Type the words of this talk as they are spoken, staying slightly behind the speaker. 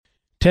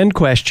10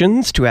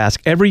 questions to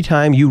ask every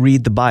time you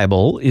read the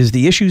Bible is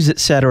the Issues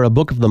Etc.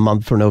 Book of the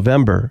Month for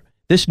November.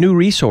 This new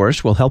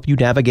resource will help you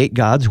navigate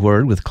God's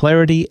Word with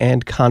clarity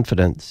and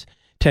confidence.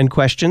 10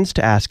 questions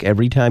to ask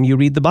every time you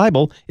read the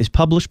Bible is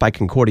published by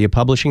Concordia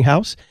Publishing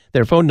House.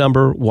 Their phone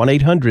number,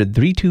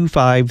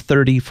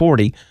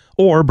 1-800-325-3040,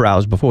 or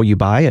browse before you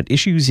buy at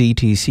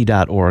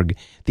issuesetc.org.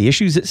 The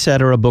Issues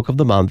Etc. Book of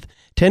the Month,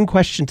 10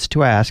 questions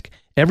to ask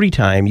every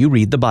time you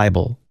read the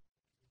Bible.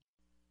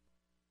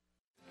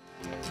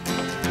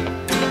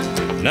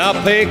 Now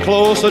pay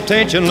close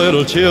attention,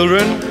 little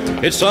children.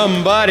 It's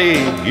somebody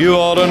you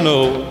ought to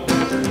know.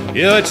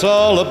 Yeah, it's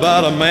all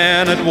about a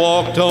man that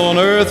walked on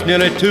earth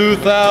nearly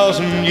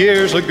 2,000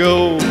 years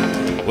ago.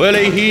 Well,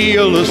 he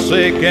healed the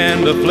sick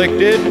and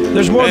afflicted.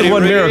 There's more than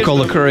one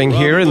miracle occurring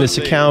here in this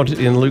account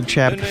in Luke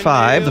chapter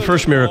 5. The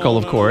first miracle,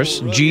 of course,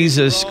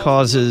 Jesus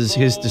causes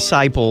his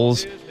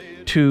disciples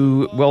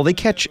to, they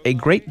catch a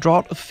great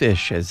draught of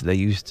fish, as they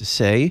used to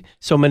say.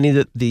 So many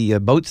that the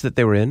boats that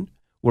they were in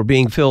were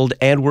being filled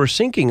and were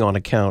sinking on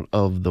account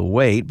of the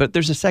weight. But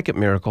there's a second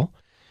miracle,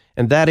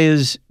 and that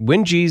is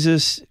when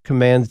Jesus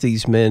commands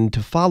these men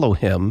to follow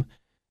him,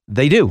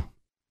 they do.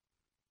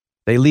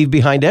 They leave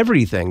behind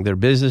everything, their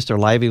business, their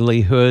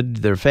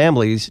livelihood, their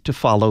families, to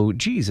follow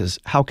Jesus.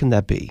 How can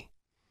that be?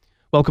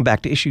 Welcome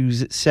back to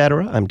Issues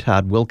Etc. I'm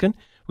Todd Wilkin.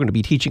 We're going to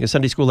be teaching a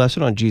Sunday school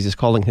lesson on Jesus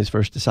calling his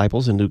first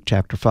disciples in Luke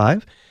chapter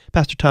 5.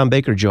 Pastor Tom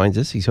Baker joins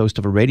us. He's host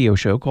of a radio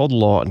show called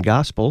Law and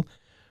Gospel.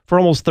 For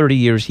almost 30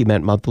 years, he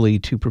met monthly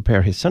to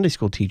prepare his Sunday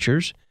school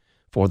teachers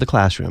for the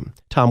classroom.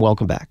 Tom,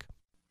 welcome back.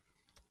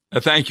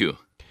 Thank you.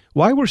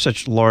 Why were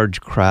such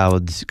large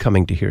crowds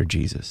coming to hear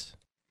Jesus?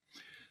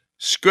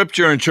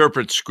 Scripture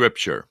interprets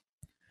Scripture.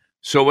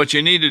 So what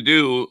you need to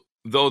do,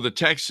 though the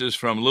text is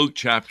from Luke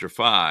chapter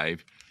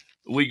 5,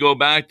 we go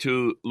back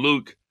to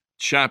Luke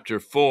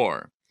chapter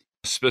 4,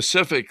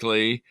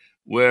 specifically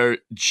where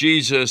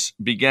Jesus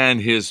began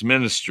his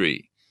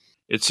ministry.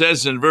 It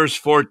says in verse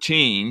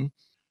 14,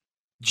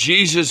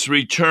 Jesus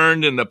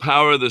returned in the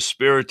power of the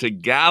Spirit to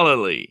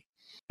Galilee,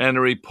 and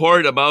a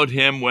report about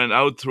him went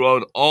out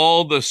throughout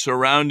all the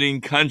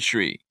surrounding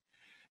country.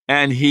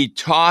 And he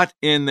taught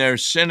in their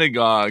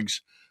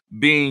synagogues,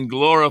 being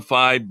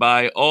glorified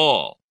by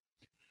all.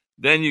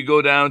 Then you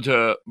go down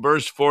to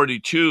verse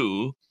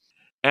 42,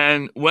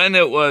 and when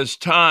it was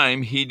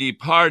time, he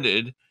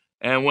departed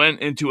and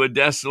went into a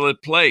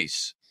desolate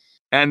place.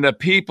 And the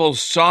people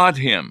sought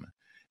him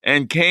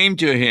and came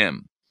to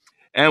him,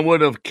 and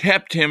would have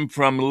kept him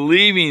from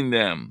leaving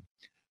them.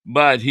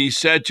 But he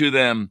said to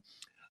them,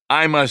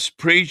 I must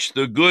preach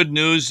the good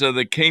news of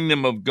the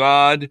kingdom of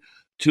God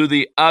to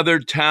the other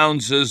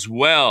towns as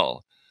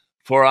well,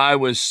 for I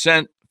was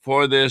sent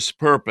for this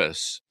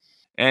purpose.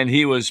 And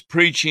he was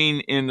preaching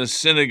in the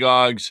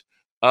synagogues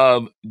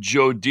of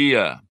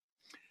Judea.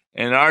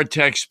 And our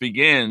text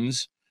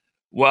begins,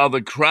 while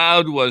the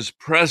crowd was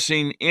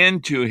pressing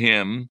into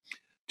him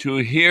to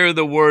hear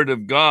the word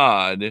of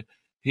God,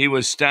 he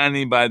was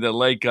standing by the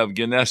lake of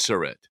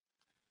Gennesaret.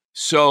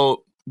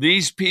 So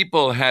these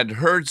people had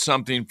heard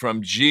something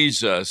from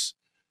Jesus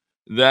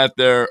that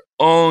their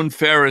own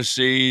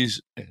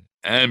Pharisees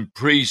and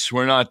priests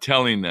were not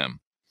telling them.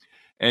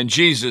 And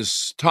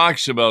Jesus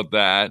talks about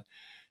that,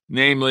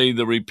 namely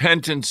the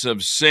repentance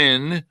of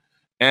sin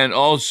and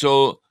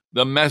also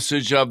the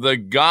message of the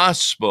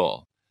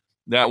gospel,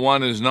 that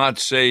one is not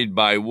saved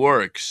by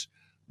works,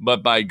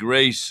 but by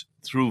grace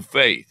through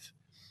faith.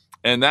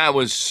 And that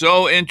was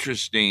so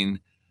interesting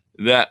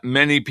that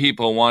many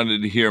people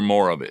wanted to hear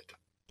more of it.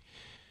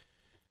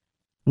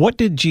 What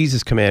did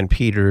Jesus command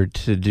Peter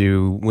to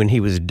do when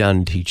he was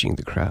done teaching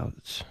the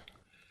crowds?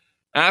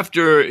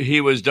 After he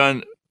was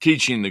done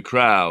teaching the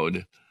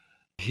crowd,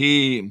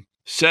 he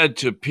said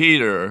to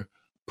Peter,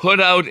 put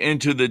out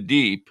into the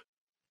deep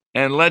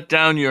and let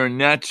down your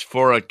nets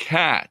for a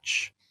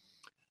catch.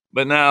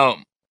 But now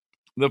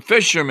the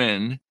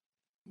fishermen,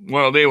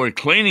 they were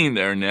cleaning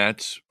their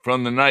nets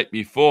from the night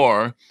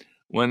before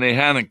when they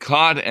hadn't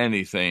caught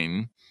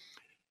anything.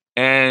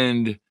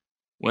 And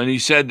when he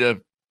said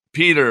to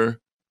Peter,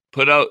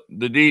 put out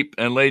the deep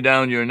and lay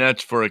down your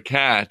nets for a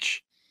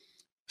catch,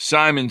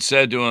 Simon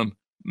said to him,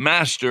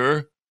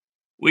 Master,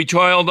 we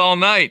toiled all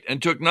night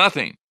and took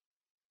nothing,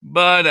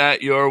 but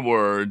at your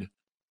word,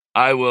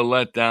 I will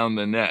let down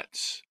the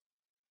nets.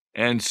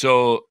 And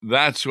so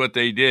that's what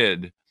they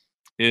did,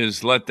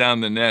 is let down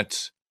the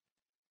nets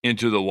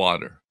into the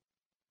water.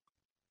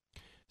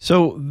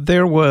 So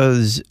there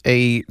was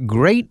a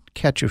great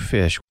catch of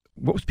fish.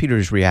 What was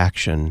Peter's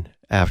reaction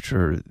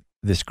after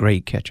this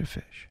great catch of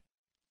fish?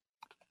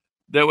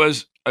 There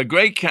was a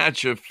great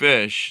catch of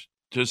fish,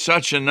 to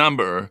such a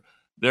number,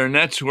 their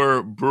nets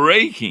were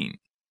breaking.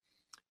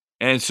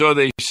 And so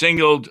they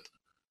signaled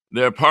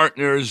their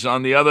partners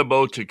on the other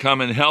boat to come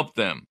and help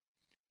them.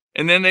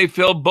 And then they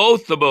filled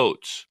both the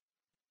boats.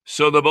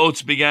 So the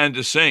boats began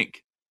to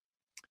sink.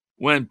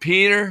 When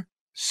Peter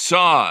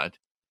saw it,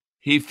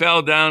 he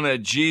fell down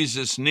at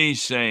Jesus'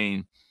 knees,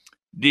 saying,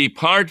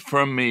 Depart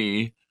from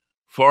me,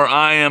 for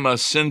I am a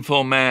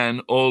sinful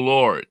man, O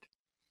Lord.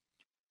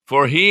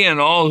 for he and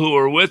all who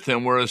were with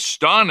him were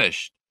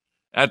astonished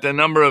at the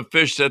number of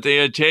fish that they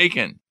had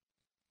taken.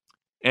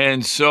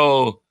 And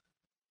so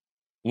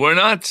we're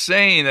not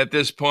saying at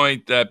this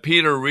point that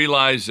Peter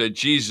realized that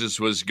Jesus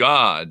was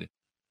God,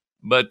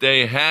 but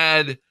they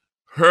had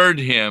heard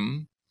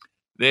him.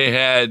 They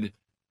had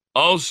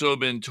also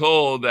been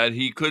told that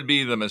he could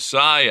be the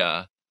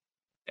Messiah,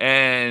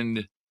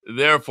 and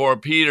therefore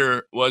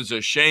Peter was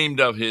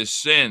ashamed of his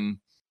sin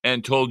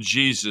and told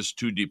Jesus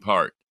to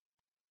depart.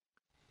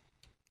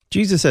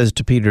 Jesus says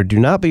to Peter, "Do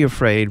not be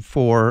afraid,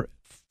 for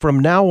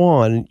from now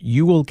on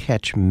you will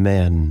catch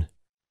men."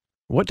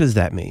 What does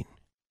that mean?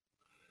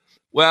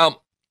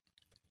 Well,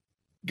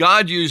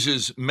 God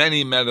uses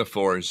many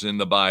metaphors in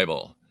the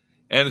Bible,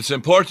 and it's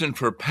important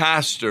for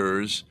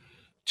pastors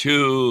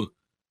to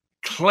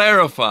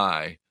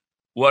clarify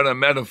what a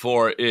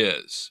metaphor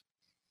is.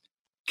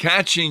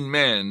 Catching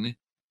men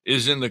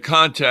is in the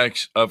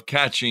context of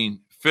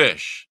catching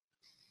fish.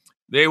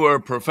 They were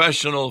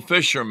professional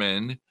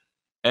fishermen,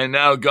 and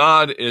now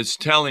God is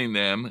telling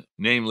them,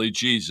 namely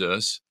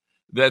Jesus,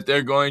 that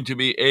they're going to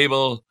be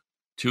able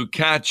to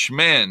catch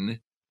men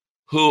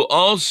who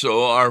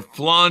also are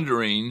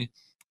floundering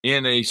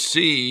in a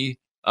sea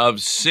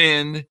of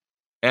sin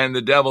and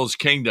the devil's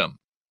kingdom.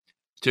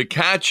 To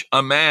catch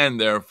a man,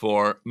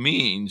 therefore,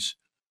 means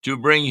to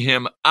bring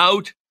him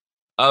out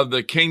of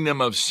the kingdom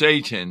of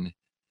Satan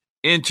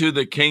into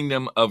the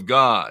kingdom of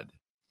God.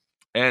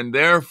 And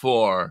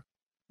therefore,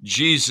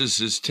 Jesus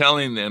is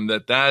telling them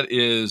that that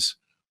is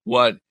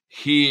what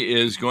he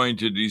is going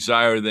to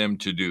desire them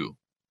to do.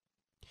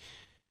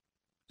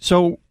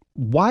 So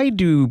why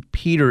do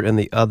Peter and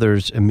the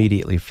others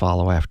immediately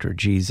follow after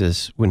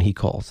Jesus when he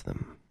calls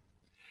them?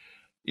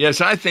 Yes,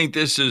 I think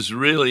this is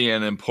really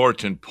an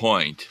important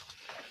point.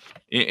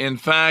 In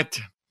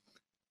fact,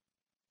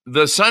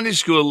 the Sunday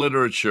school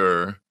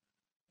literature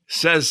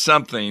says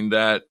something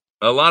that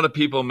a lot of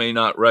people may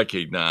not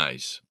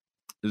recognize.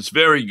 It's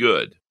very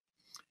good.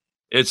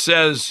 It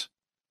says,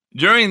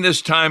 during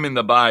this time in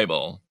the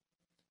Bible,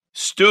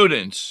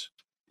 students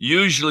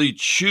usually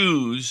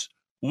choose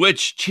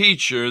which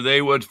teacher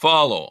they would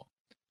follow.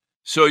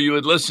 So you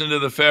would listen to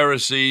the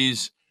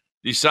Pharisees,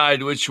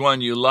 decide which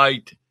one you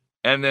liked,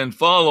 and then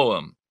follow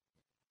them.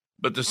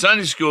 But the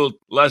Sunday school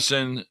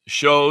lesson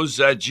shows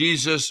that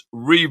Jesus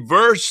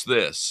reversed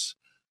this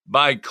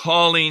by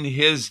calling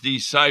his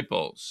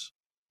disciples,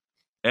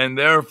 and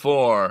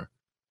therefore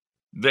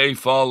they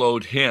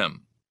followed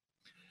him.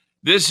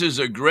 This is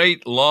a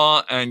great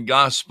law and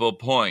gospel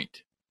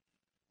point,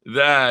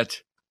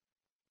 that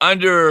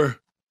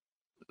under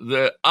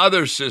the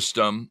other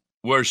system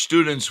where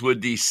students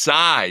would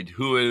decide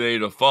who are they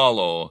to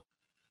follow,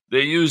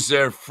 they used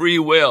their free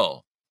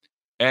will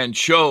and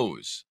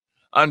chose.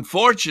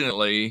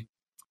 Unfortunately,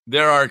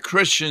 there are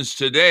Christians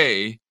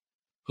today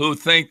who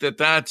think that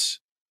that's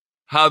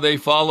how they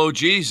follow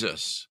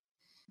Jesus.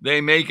 They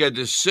make a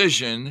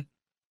decision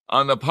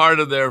on the part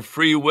of their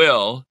free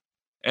will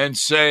and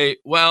say,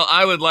 well,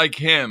 I would like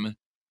him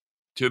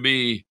to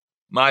be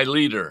my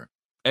leader.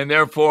 And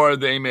therefore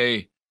they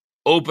may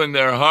open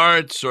their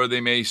hearts or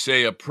they may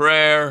say a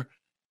prayer,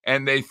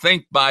 and they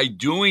think by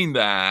doing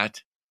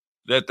that,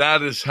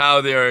 that is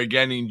how they are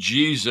getting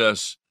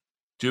Jesus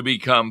to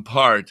become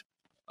part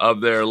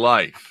of their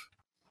life.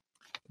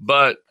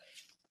 But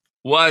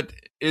what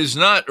is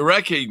not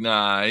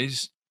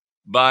recognized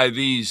by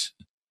these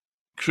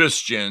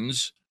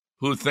Christians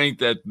who think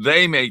that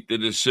they make the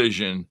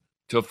decision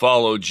to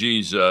follow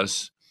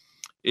Jesus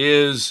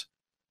is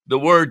the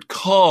word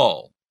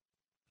call.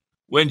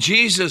 When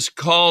Jesus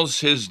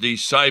calls his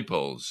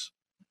disciples,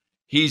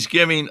 he's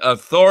giving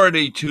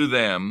authority to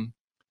them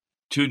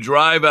to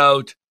drive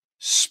out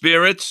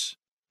spirits,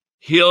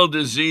 heal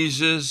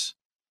diseases,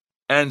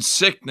 and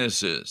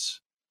sicknesses.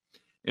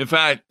 In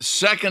fact,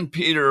 2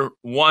 Peter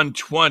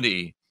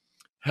 1:20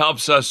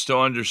 helps us to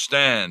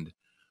understand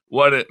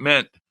what it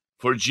meant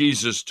for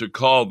Jesus to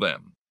call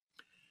them.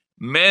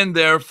 Men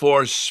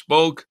therefore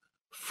spoke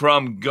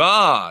from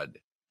God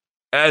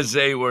as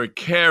they were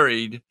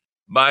carried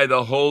by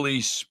the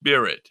Holy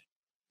Spirit.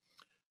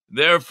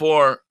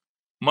 Therefore,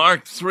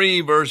 Mark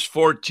 3 verse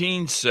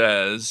 14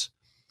 says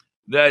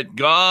that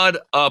God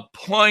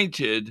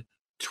appointed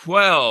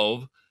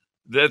 12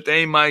 that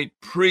they might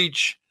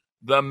preach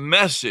the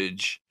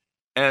message,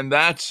 and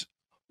that's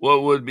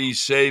what would be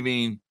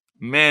saving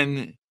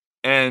men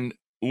and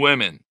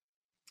women.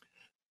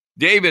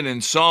 David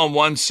in Psalm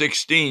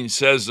 116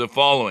 says the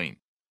following,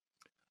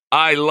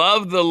 I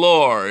love the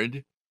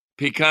Lord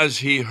because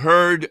he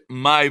heard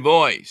my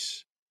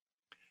voice,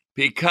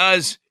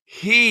 because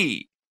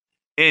he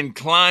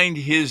inclined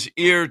his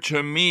ear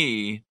to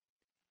me,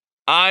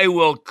 I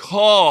will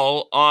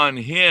call on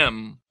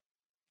him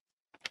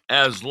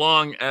as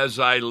long as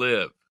I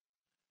live.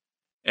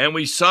 And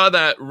we saw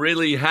that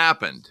really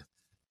happened.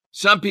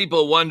 Some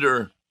people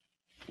wonder,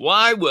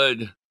 why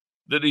would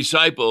the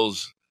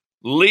disciples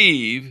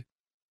leave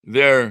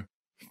their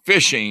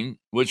fishing,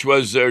 which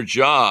was their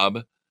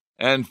job,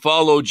 and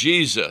follow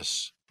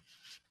Jesus?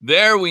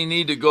 There we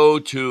need to go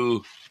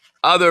to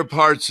other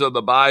parts of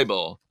the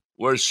Bible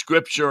where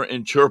Scripture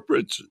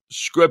interprets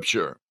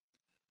Scripture.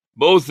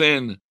 Both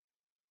in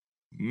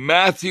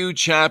Matthew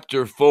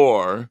chapter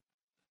 4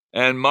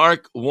 and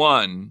Mark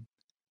 1,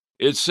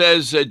 it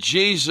says that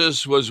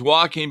Jesus was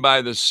walking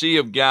by the Sea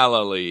of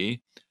Galilee,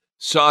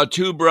 saw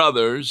two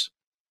brothers,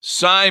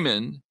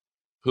 Simon,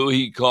 who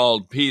he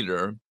called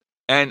Peter,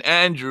 and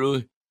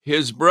Andrew,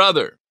 his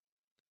brother.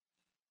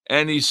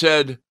 And he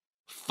said,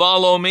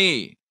 "Follow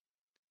me,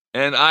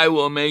 and I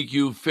will make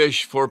you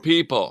fish for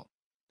people."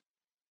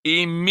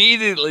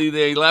 Immediately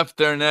they left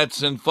their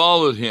nets and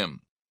followed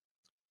him.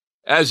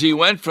 As he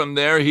went from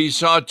there, he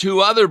saw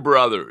two other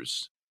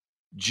brothers,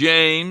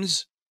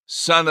 James,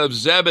 son of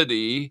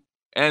Zebedee,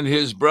 and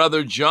his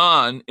brother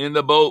John, in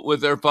the boat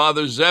with their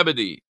father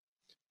Zebedee,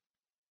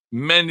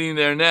 mending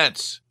their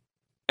nets,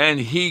 and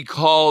he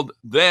called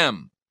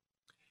them.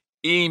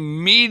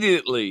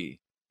 Immediately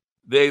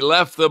they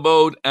left the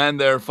boat and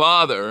their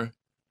father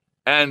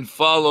and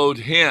followed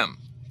him.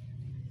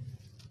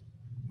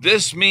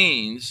 This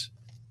means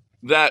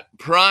that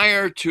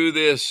prior to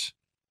this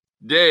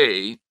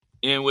day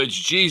in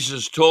which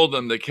Jesus told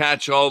them to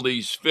catch all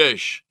these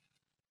fish,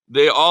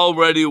 they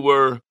already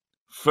were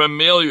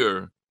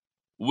familiar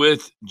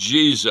with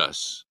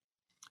Jesus.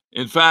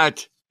 In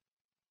fact,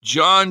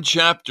 John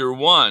chapter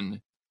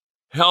 1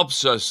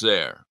 helps us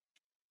there.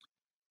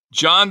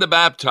 John the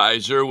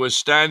Baptizer was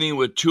standing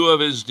with two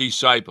of his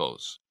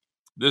disciples.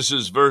 This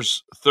is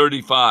verse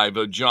 35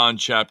 of John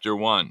chapter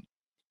 1.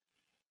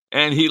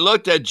 And he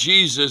looked at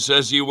Jesus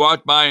as he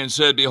walked by and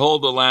said,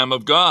 "Behold the Lamb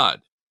of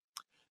God."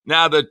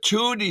 Now the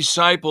two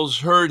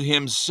disciples heard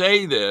him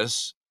say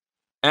this,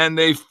 and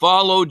they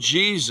followed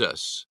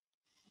Jesus.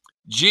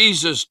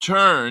 Jesus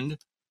turned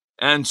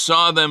and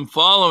saw them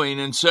following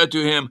and said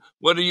to him,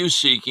 "What are you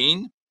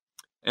seeking?"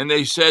 And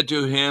they said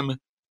to him,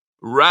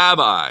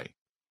 "Rabbi,"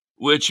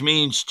 which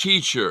means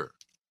teacher,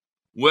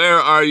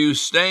 "where are you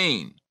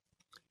staying?"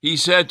 He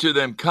said to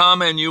them,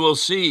 "Come and you will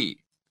see."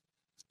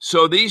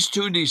 So these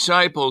two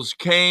disciples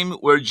came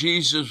where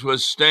Jesus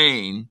was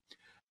staying,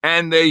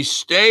 and they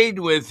stayed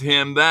with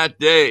him that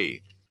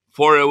day,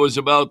 for it was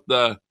about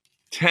the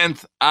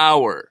 10th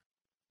hour.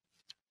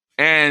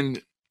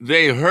 And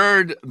they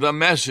heard the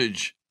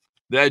message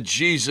that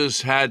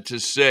Jesus had to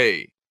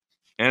say.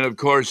 And of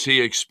course,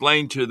 he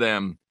explained to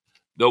them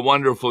the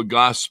wonderful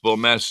gospel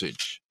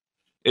message.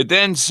 It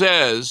then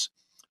says,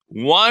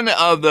 one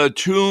of the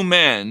two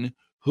men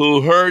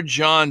who heard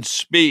John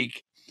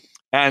speak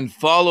and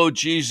followed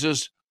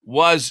Jesus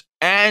was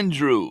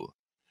Andrew,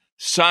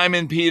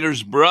 Simon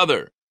Peter's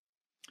brother.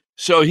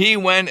 So he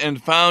went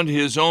and found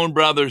his own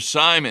brother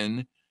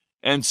Simon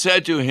and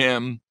said to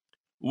him,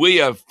 "We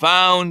have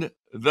found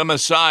the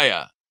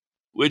Messiah,"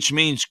 which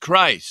means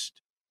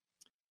Christ.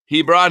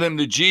 He brought him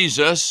to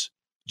Jesus.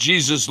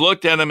 Jesus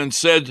looked at him and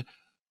said,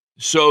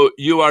 "So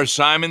you are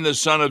Simon, the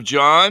son of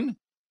John?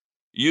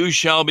 You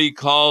shall be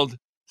called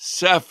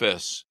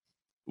Cephas,"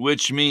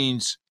 which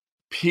means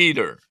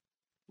Peter,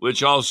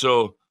 which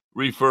also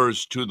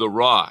refers to the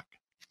rock.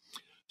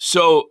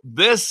 So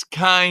this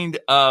kind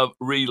of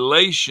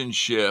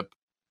relationship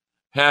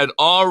had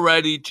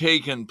already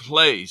taken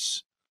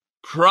place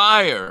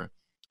prior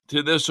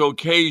to this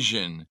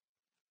occasion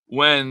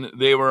when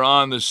they were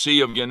on the Sea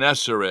of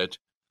Gennesaret.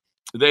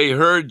 They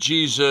heard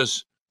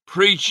Jesus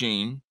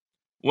preaching.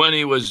 When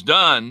he was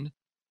done,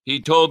 he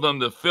told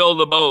them to fill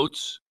the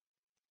boats.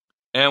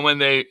 And when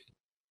they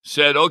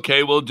said,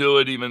 "Okay, we'll do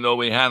it," even though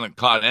we hadn't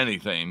caught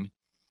anything,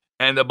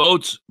 and the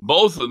boats,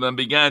 both of them,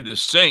 began to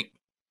sink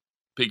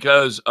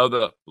because of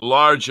the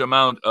large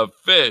amount of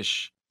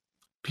fish,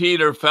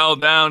 Peter fell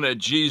down at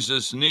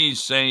Jesus'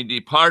 knees, saying,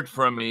 "Depart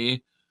from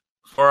me,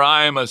 for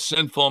I am a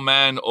sinful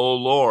man, O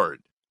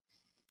Lord."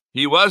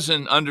 He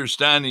wasn't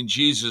understanding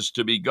Jesus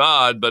to be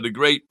God, but a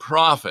great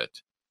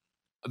prophet,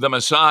 the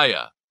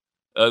Messiah,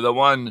 the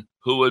one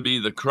who would be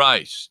the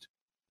Christ.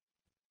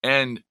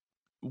 And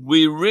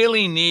we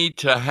really need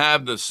to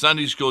have the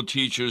Sunday school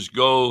teachers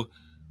go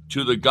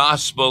to the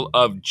Gospel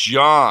of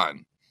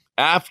John.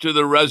 After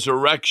the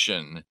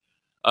resurrection,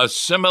 a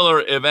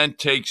similar event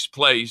takes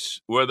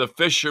place where the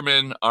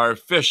fishermen are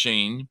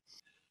fishing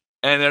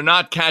and they're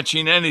not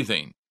catching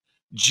anything.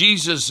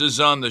 Jesus is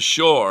on the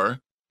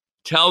shore,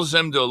 tells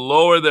them to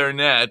lower their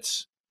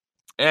nets,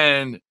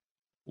 and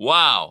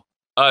wow,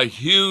 a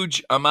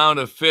huge amount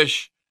of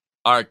fish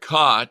are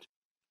caught,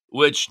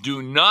 which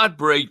do not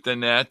break the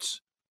nets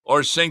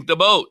or sink the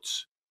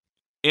boats.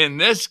 In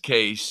this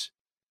case,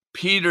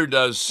 Peter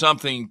does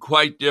something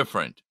quite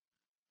different.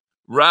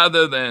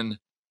 Rather than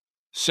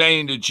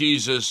saying to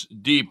Jesus,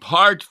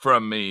 "Depart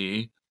from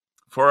me,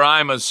 for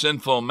I'm a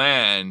sinful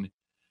man,"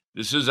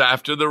 this is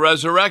after the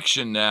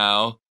resurrection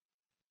now,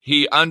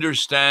 he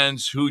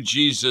understands who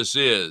Jesus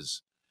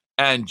is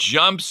and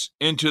jumps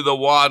into the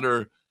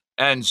water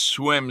and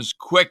swims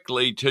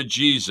quickly to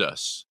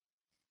Jesus.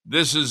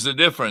 This is the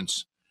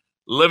difference.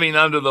 Living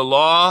under the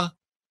law,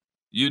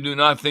 you do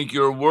not think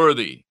you're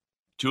worthy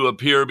to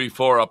appear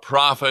before a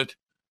prophet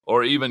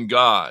or even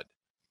God.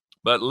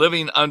 But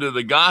living under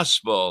the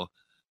gospel,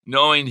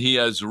 knowing he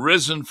has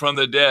risen from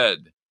the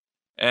dead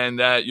and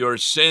that your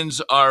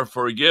sins are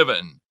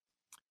forgiven,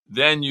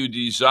 then you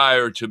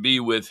desire to be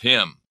with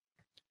him.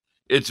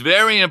 It's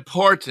very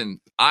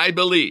important, I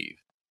believe,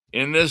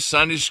 in this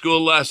Sunday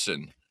school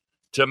lesson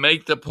to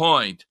make the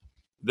point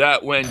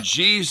that when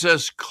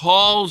Jesus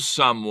calls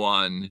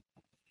someone,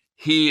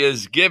 he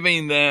is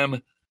giving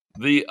them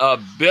the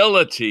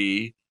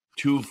ability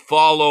to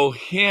follow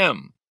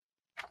him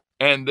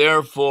and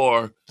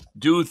therefore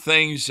do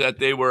things that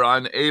they were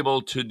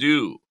unable to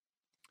do.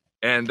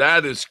 And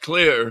that is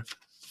clear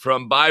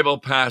from Bible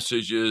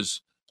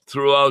passages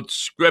throughout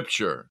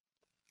Scripture,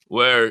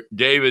 where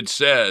David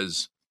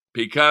says,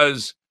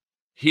 because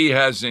he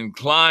has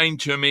inclined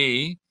to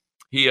me,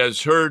 he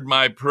has heard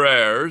my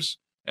prayers.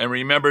 And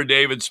remember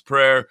David's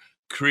prayer,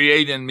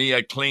 create in me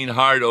a clean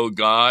heart, O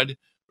God,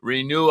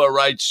 renew a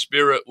right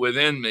spirit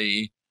within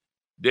me.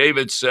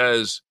 David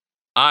says,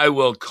 I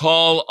will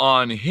call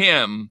on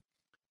him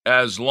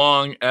as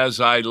long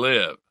as I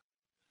live.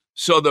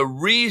 So the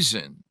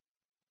reason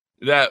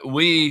that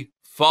we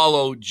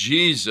follow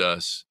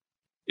Jesus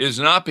is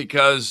not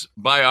because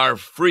by our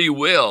free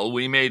will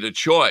we made a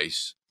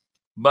choice,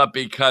 but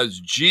because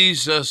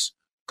Jesus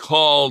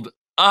called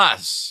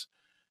us.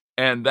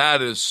 And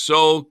that is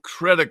so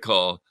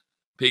critical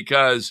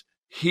because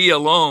he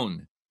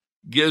alone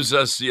gives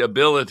us the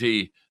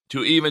ability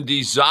to even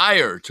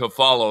desire to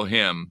follow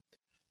him,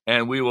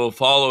 and we will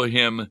follow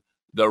him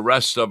the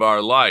rest of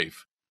our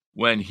life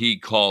when he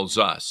calls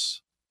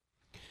us.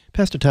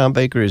 Pastor Tom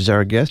Baker is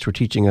our guest. We're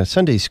teaching a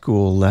Sunday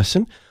school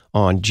lesson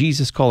on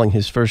Jesus calling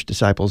his first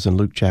disciples in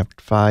Luke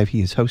chapter 5.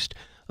 He is host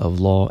of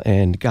Law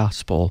and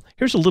Gospel.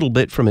 Here's a little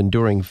bit from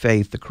Enduring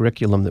Faith, the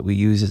curriculum that we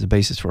use as a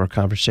basis for our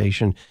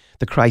conversation,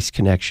 the Christ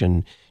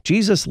connection.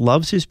 Jesus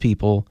loves his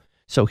people,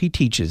 so he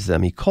teaches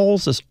them. He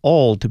calls us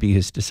all to be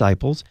his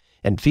disciples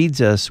and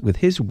feeds us with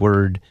his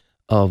word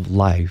of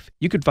life.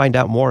 You could find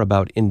out more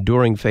about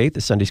Enduring Faith,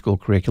 the Sunday school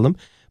curriculum,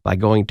 by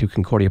going to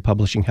Concordia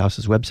Publishing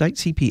House's website,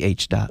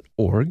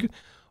 cph.org,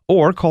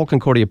 or call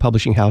Concordia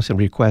Publishing House and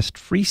request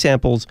free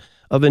samples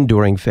of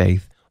Enduring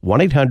Faith,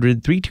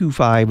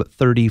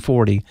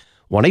 1-800-325-3040,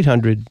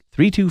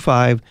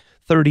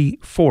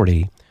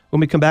 1-800-325-3040.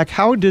 When we come back,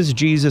 how does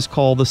Jesus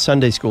call the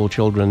Sunday school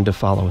children to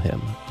follow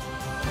him?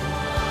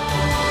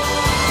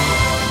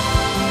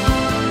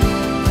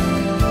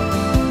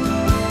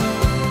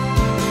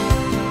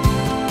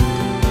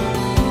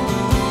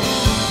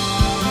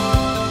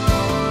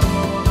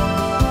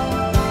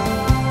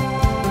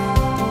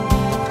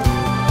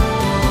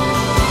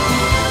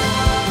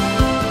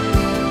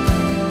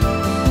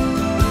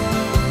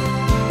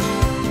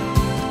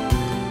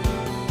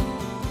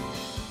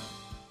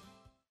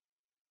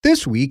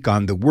 This week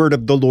on The Word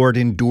of the Lord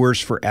Endures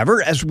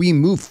Forever, as we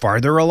move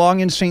farther along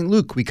in St.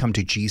 Luke, we come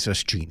to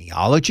Jesus'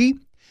 genealogy,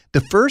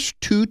 the first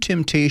two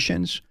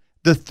temptations,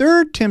 the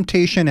third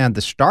temptation and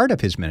the start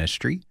of his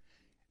ministry,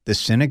 the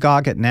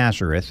synagogue at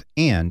Nazareth,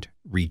 and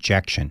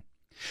rejection.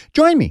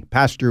 Join me,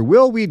 Pastor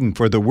Will Whedon,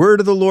 for The Word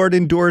of the Lord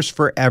Endures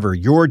Forever,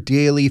 your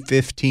daily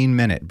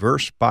 15-minute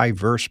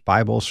verse-by-verse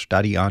Bible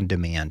study on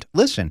demand.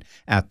 Listen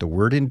at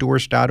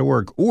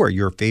thewordendures.org or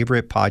your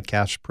favorite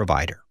podcast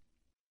provider.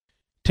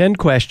 10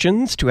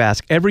 questions to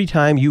ask every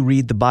time you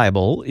read the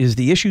Bible is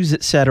the Issues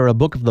Etc.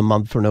 Book of the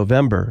Month for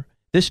November.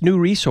 This new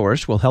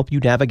resource will help you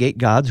navigate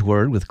God's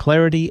Word with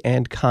clarity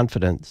and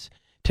confidence.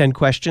 10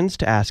 questions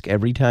to ask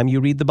every time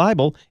you read the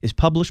Bible is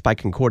published by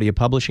Concordia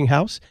Publishing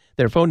House.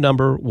 Their phone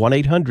number,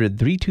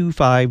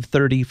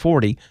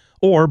 1-800-325-3040,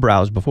 or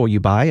browse before you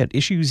buy at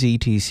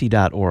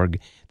issuesetc.org.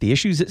 The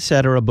Issues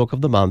Etc. Book of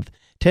the Month,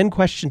 10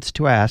 questions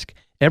to ask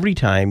every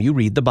time you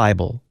read the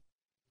Bible.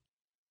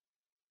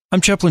 I'm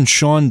Chaplain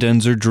Sean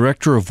Denzer,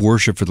 Director of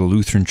Worship for the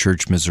Lutheran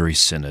Church Missouri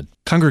Synod.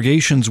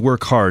 Congregations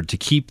work hard to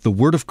keep the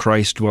Word of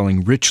Christ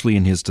dwelling richly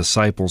in His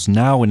disciples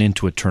now and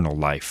into eternal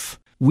life.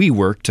 We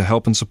work to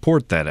help and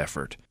support that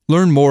effort.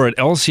 Learn more at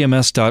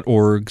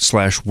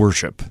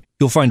lcms.org/worship.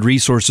 You'll find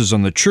resources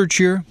on the church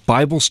year,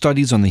 Bible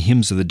studies on the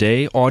hymns of the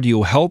day,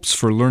 audio helps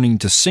for learning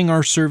to sing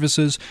our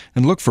services,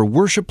 and look for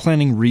worship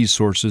planning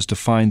resources to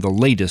find the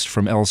latest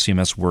from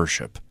LCMS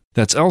worship.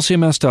 That's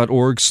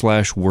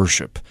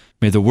lcms.org/worship.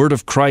 May the word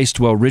of Christ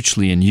dwell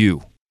richly in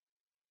you.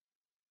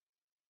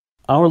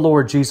 Our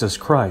Lord Jesus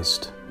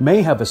Christ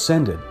may have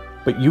ascended,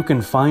 but you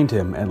can find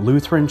him at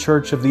Lutheran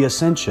Church of the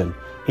Ascension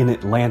in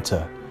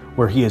Atlanta,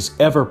 where he is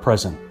ever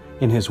present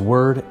in his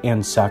word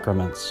and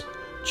sacraments.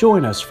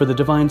 Join us for the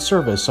divine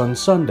service on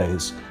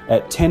Sundays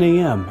at 10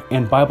 a.m.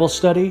 and Bible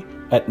study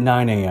at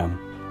 9 a.m.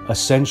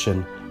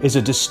 Ascension is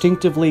a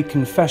distinctively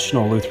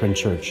confessional Lutheran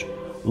church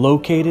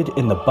located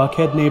in the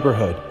Buckhead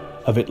neighborhood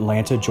of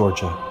Atlanta,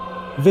 Georgia.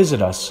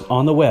 Visit us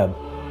on the web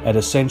at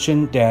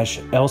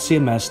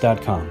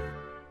ascension-lcms.com.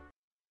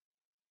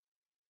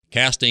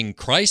 Casting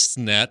Christ's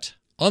net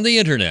on the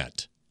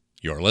Internet.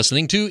 You're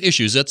listening to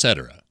Issues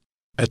Etc.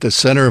 At the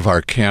center of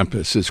our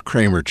campus is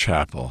Kramer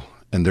Chapel,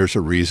 and there's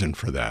a reason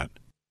for that.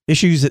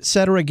 Issues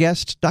Etc.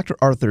 guest, Dr.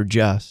 Arthur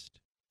Just.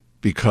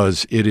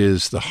 Because it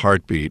is the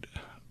heartbeat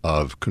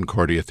of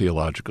Concordia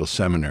Theological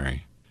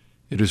Seminary.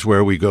 It is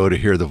where we go to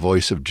hear the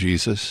voice of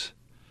Jesus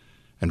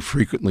and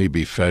frequently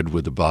be fed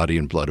with the body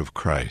and blood of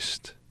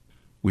Christ.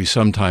 We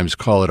sometimes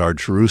call it our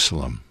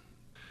Jerusalem.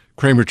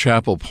 Kramer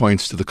Chapel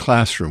points to the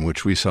classroom,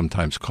 which we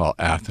sometimes call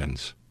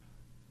Athens.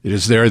 It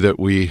is there that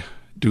we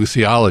do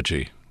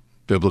theology,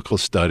 biblical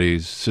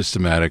studies,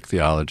 systematic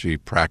theology,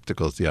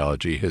 practical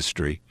theology,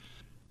 history.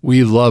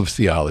 We love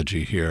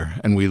theology here,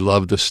 and we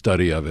love the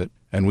study of it,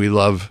 and we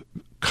love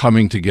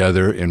coming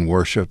together in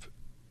worship.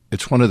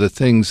 It's one of the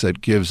things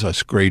that gives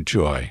us great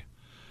joy.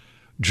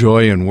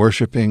 Joy in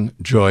worshiping,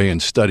 joy in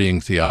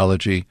studying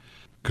theology.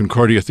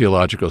 Concordia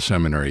Theological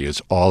Seminary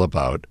is all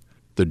about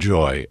the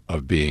joy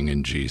of being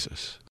in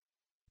Jesus.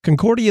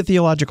 Concordia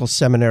Theological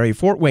Seminary,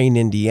 Fort Wayne,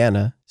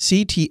 Indiana,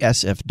 ctsfw.edu.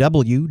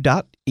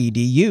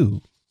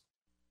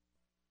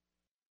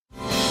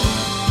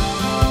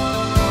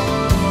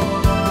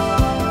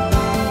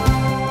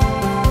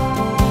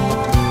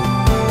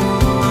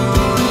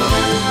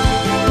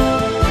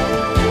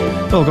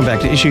 Welcome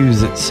back to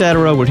Issues,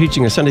 Etc. We're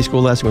teaching a Sunday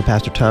school lesson with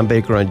Pastor Tom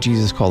Baker on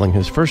Jesus calling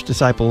his first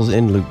disciples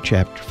in Luke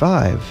chapter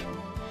 5.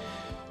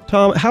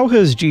 Tom, how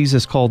has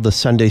Jesus called the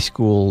Sunday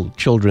school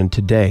children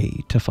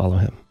today to follow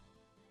him?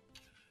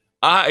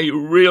 I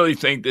really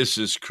think this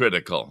is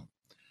critical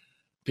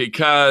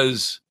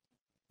because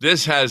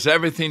this has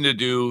everything to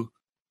do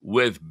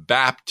with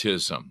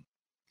baptism.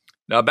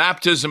 Now,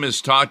 baptism is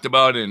talked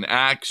about in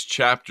Acts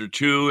chapter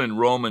 2 and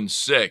Romans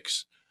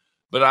 6,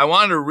 but I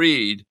want to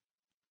read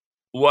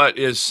what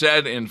is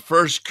said in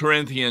 1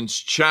 Corinthians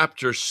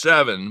chapter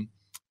 7,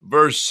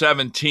 verse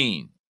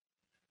 17.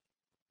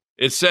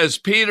 It says,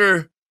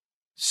 Peter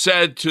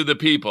said to the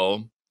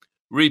people,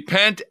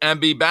 "Repent and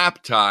be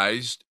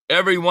baptized,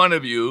 every one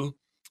of you,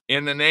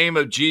 in the name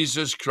of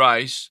Jesus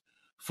Christ,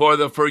 for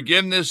the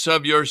forgiveness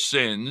of your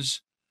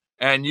sins,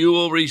 and you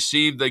will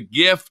receive the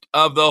gift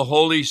of the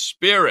Holy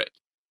Spirit.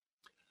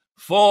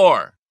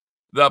 For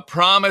the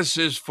promise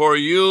is for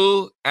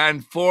you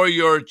and for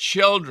your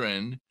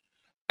children,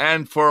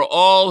 and for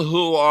all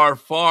who are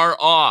far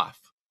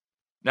off."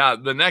 Now,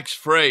 the next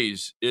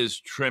phrase is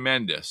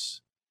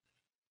tremendous.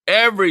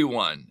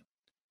 Everyone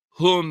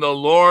whom the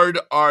Lord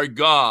our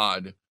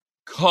God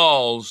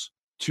calls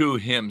to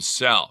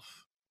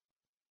himself.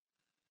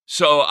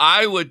 So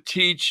I would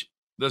teach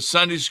the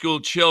Sunday school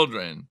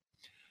children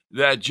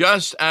that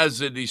just as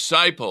the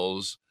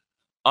disciples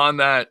on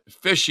that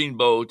fishing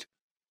boat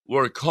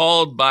were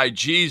called by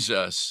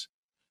Jesus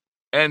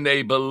and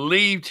they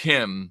believed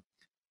him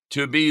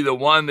to be the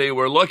one they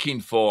were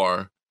looking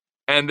for,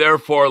 and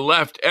therefore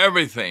left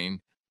everything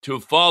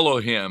to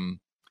follow him,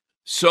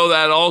 so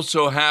that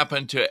also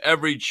happened to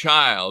every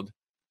child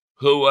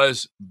who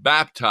was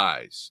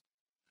baptized.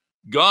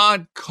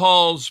 God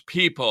calls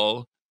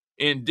people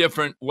in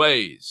different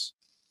ways.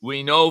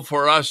 We know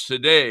for us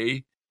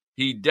today,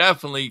 he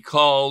definitely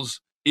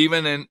calls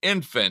even an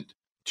infant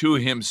to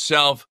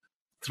himself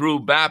through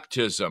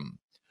baptism.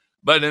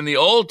 But in the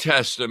Old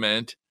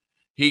Testament,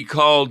 he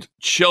called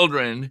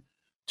children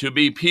to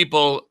be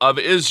people of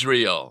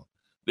Israel.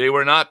 They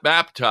were not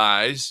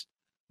baptized,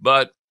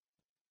 but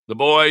the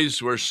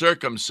boys were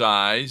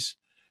circumcised,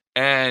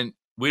 and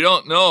we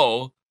don't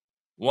know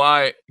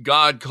why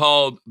God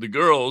called the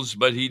girls,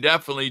 but he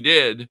definitely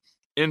did.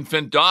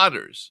 Infant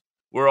daughters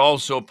were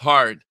also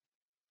part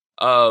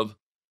of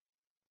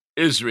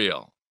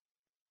Israel.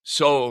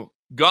 So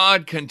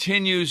God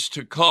continues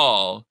to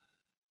call,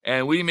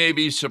 and we may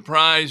be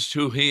surprised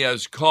who he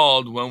has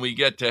called when we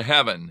get to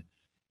heaven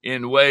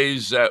in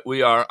ways that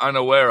we are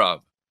unaware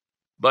of.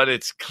 But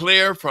it's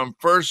clear from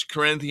 1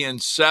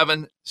 Corinthians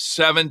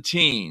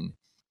 7:17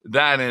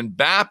 that in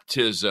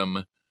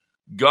baptism,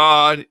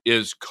 God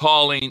is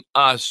calling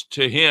us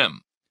to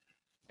him.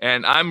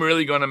 And I'm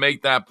really going to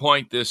make that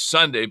point this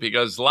Sunday,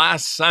 because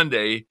last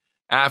Sunday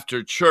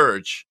after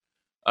church,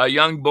 a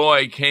young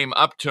boy came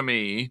up to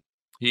me.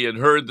 He had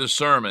heard the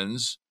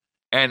sermons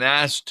and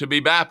asked to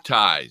be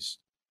baptized.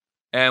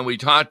 And we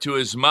talked to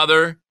his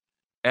mother,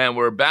 and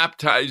we're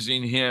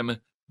baptizing him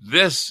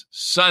this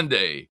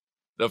Sunday,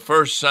 the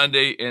first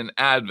Sunday in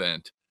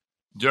Advent,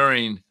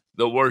 during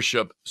the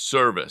worship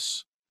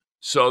service.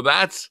 So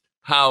that's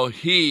how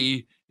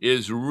he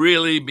is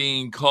really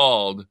being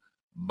called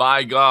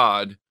by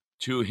God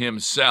to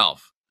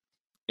himself,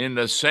 in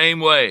the same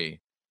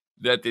way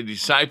that the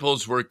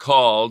disciples were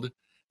called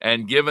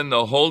and given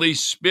the Holy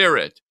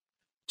Spirit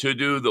to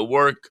do the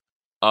work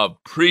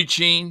of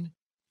preaching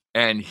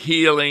and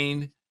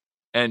healing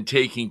and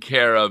taking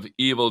care of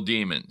evil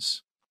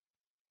demons.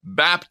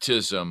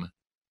 Baptism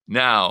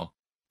now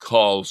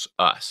calls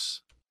us.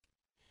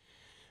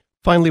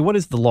 Finally, what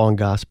is the long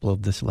gospel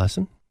of this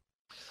lesson?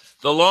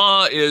 The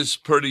law is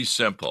pretty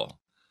simple.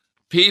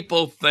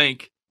 People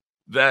think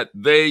that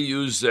they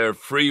use their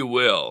free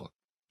will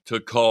to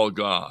call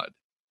God,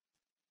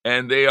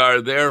 and they are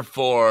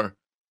therefore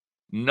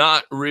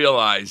not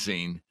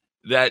realizing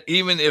that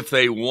even if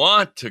they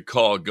want to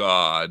call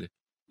God,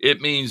 it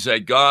means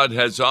that God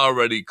has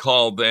already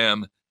called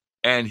them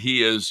and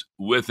he is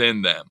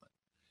within them.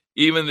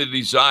 Even the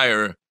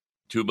desire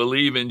to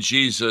believe in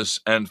Jesus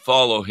and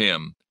follow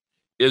him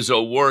is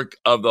a work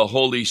of the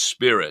Holy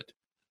Spirit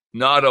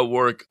not a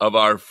work of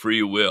our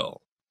free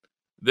will.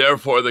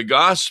 Therefore, the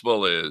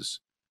gospel is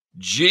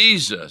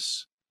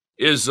Jesus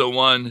is the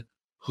one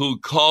who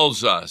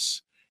calls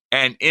us,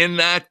 and in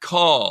that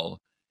call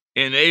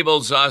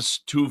enables us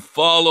to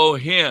follow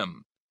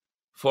him.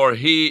 For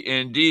he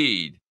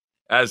indeed,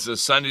 as the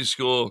Sunday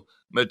school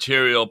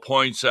material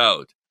points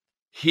out,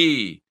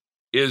 he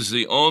is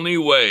the only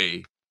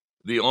way,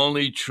 the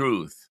only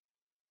truth,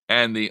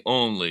 and the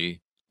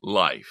only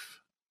life.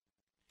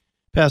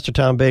 Pastor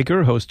Tom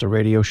Baker hosts a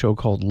radio show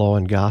called Law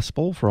and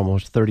Gospel. For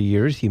almost 30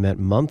 years, he met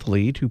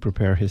monthly to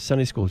prepare his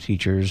Sunday school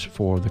teachers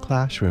for the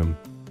classroom.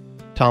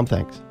 Tom,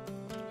 thanks.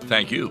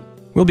 Thank you.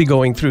 We'll be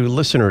going through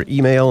listener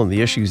email and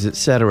the Issues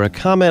Etc.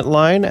 comment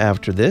line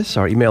after this.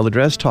 Our email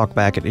address,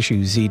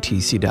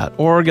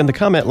 talkback@issuesetc.org, and the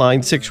comment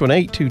line,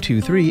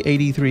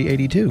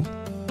 618-223-8382.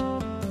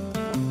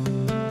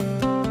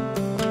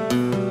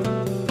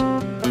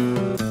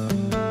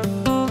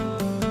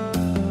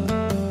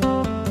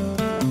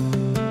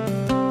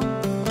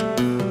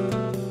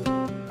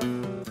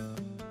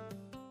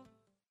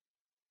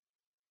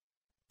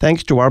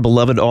 Thanks to our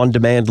beloved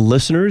on-demand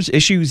listeners,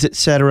 Issues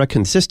Etc.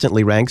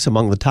 consistently ranks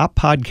among the top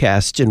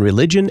podcasts in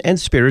religion and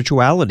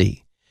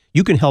spirituality.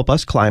 You can help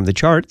us climb the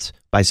charts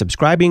by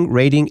subscribing,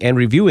 rating, and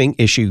reviewing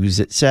Issues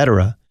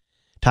Etc.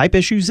 Type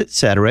Issues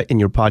Etc. in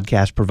your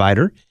podcast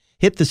provider,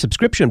 hit the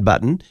subscription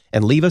button,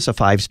 and leave us a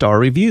 5-star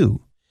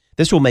review.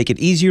 This will make it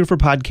easier for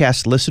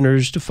podcast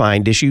listeners to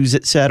find Issues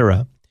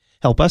Etc.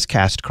 Help us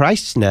cast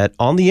Christ's net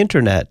on the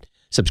internet.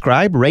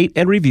 Subscribe, rate,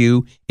 and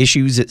review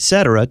Issues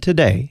Etc.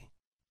 today.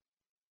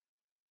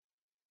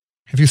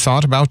 Have you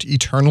thought about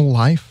eternal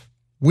life?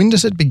 When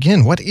does it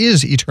begin? What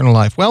is eternal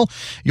life? Well,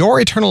 your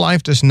eternal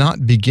life does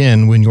not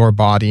begin when your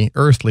body,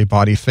 earthly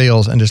body,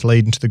 fails and is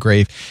laid into the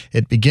grave.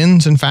 It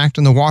begins, in fact,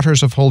 in the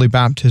waters of holy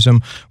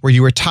baptism, where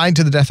you were tied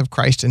to the death of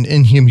Christ and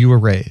in him you were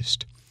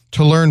raised.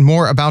 To learn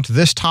more about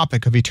this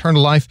topic of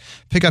eternal life,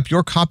 pick up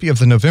your copy of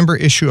the November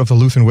issue of the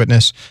Lutheran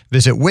Witness.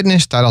 Visit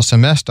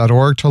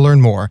witness.lcms.org to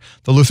learn more.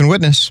 The Lutheran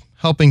Witness,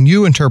 helping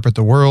you interpret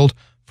the world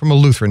from a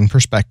Lutheran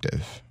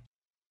perspective.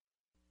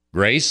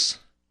 Grace,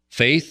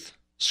 faith,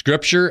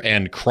 Scripture,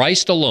 and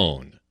Christ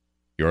alone.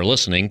 You're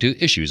listening to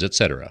Issues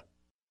Etc.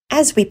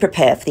 As we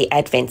prepare for the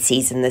Advent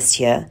season this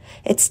year,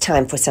 it's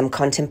time for some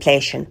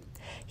contemplation.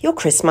 Your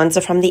Chrismons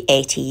are from the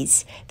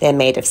 80s. They're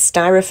made of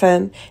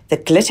styrofoam, the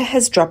glitter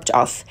has dropped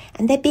off,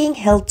 and they're being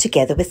held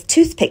together with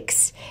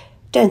toothpicks.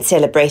 Don't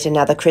celebrate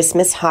another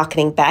Christmas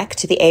hearkening back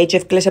to the age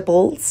of glitter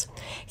balls.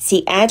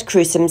 See Ad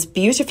Crucem's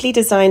beautifully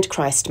designed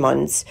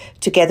Christmons,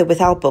 together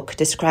with our book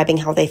describing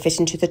how they fit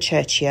into the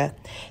church year.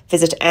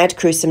 Visit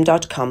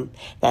adcrucem.com.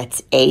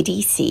 That's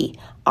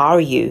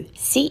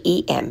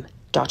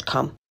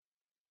ADCRUCEM.com.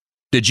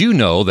 Did you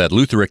know that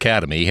Luther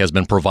Academy has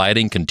been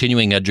providing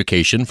continuing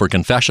education for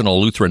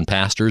confessional Lutheran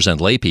pastors and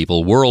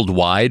laypeople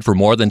worldwide for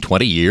more than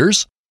 20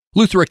 years?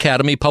 Luther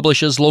Academy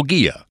publishes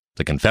Logia,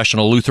 the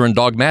Confessional Lutheran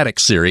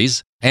Dogmatics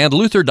series, and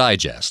Luther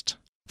Digest.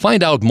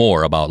 Find out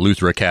more about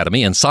Luther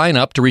Academy and sign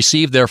up to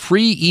receive their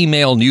free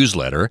email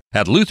newsletter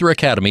at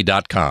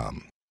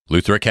lutheracademy.com.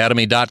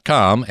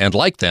 lutheracademy.com, and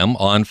like them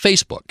on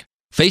Facebook,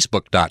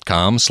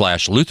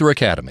 facebook.com/Luther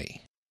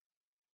Academy.